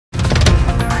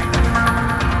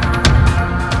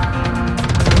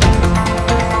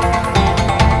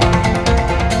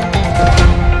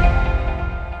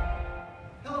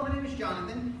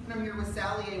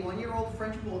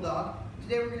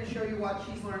what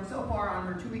she's learned so far on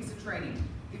her 2 weeks of training.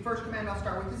 The first command I'll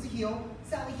start with is a heel.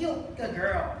 Sally, heel. Good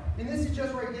girl. And this is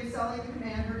just where I give Sally the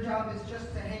command. Her job is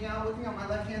just to hang out with me on my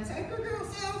left-hand side. Good girl,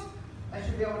 Sally. I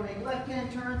should be able to make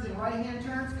left-hand turns and right-hand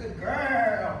turns. Good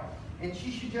girl. And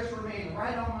she should just remain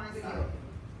right on my side.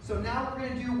 So now we're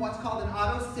going to do what's called an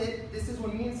auto sit. This is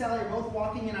when me and Sally are both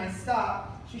walking and I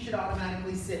stop, she should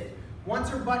automatically sit. Once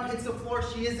her butt hits the floor,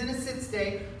 she is in a sit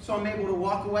state, so I'm able to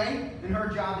walk away, and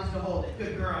her job is to hold it.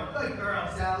 Good girl,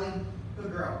 Sally,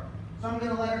 good girl. So I'm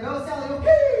going to let her go, Sally,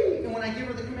 okay! And when I give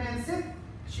her the command sit,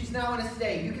 she's now in a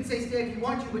stay. You can say stay if you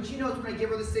want to, but she knows when I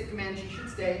give her the sit command, she should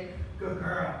stay. Good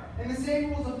girl. And the same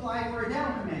rules apply for a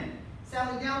down command.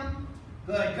 Sally, down.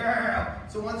 Good girl.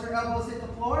 So once her elbows hit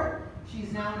the floor,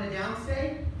 she's now in a down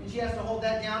state, and she has to hold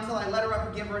that down until I let her up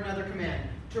and give her another command.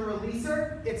 To release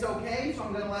her, it's okay, so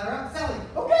I'm going to let her up. Sally,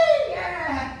 okay,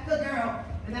 yeah, good girl.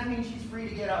 And that means she's free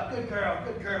to get up. Good girl,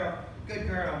 good girl, good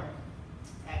girl.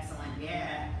 Excellent,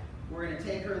 yeah. We're going to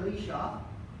take her leash off.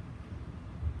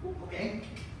 Okay.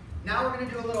 Now we're going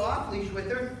to do a little off leash with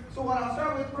her. So what I'll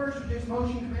start with first is just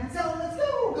motion command. Sally, let's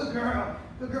go. Good girl.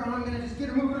 Good girl. And I'm going to just get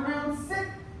her moving around. Sit.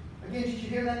 Again, she should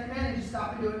hear that command and just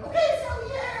stop and do it. Okay,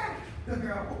 Sally, yeah. Good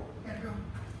girl. Oh, gotta go.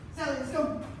 Sally, let's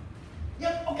go.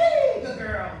 Yep, okay. Good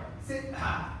girl. Sit.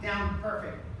 Ah, down.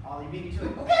 Perfect. All you beat me to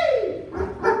it. Okay.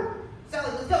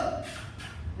 Sally, let's go.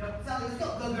 Yep, Sally, let's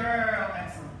go. Good girl.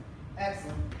 Excellent.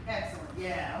 Excellent. Excellent.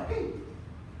 Yeah, okay.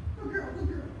 Good girl. Good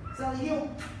girl. Sally,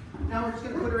 heel. Now we're just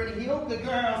going to put her in a heel. Good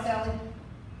girl, Sally.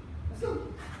 Let's go.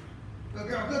 Good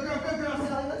girl, good girl, good girl,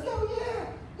 Sally. Let's go, yeah.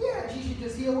 Yeah, she should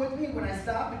just heel with me. When I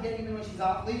stop, again, even when she's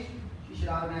off leash, she should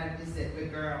automatically sit.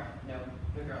 Good girl. No,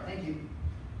 good girl. Thank you.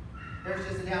 There's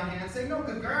just a down hand signal.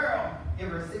 Good girl. Give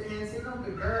her a sit hand signal.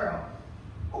 Good girl.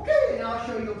 Okay, now I'll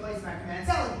show you a placemat command.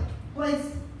 Sally,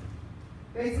 place.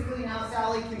 Basically, now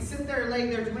Sally can sit there, lay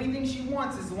there, do anything she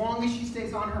wants as long as she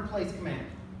stays on her place command.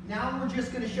 Now we're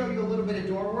just going to show you a little bit of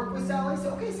door work with Sally.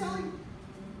 So, okay, Sally.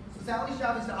 So Sally's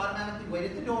job is to automatically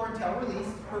wait at the door until release.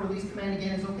 Her release command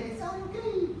again is okay. Sally,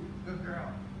 okay. Good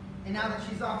girl. And now that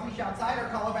she's off leash outside, I'll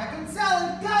call her back in.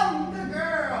 Sally, go. Good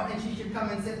girl. And she should come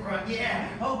and sit front. Yeah.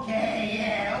 Okay.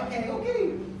 Yeah. Okay.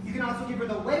 Okay. You can also give her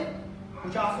the wait,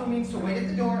 which also means to wait at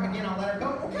the door. Again, I'll let her go.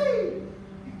 Okay.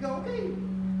 You can go. Okay.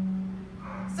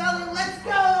 Sally, let's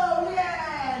go.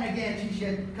 Yeah. And again, she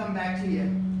should come back to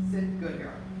you. Sit. Good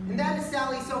girl. And that is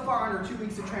Sally so far on her 2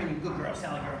 weeks of training. Good girl,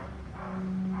 Sally girl.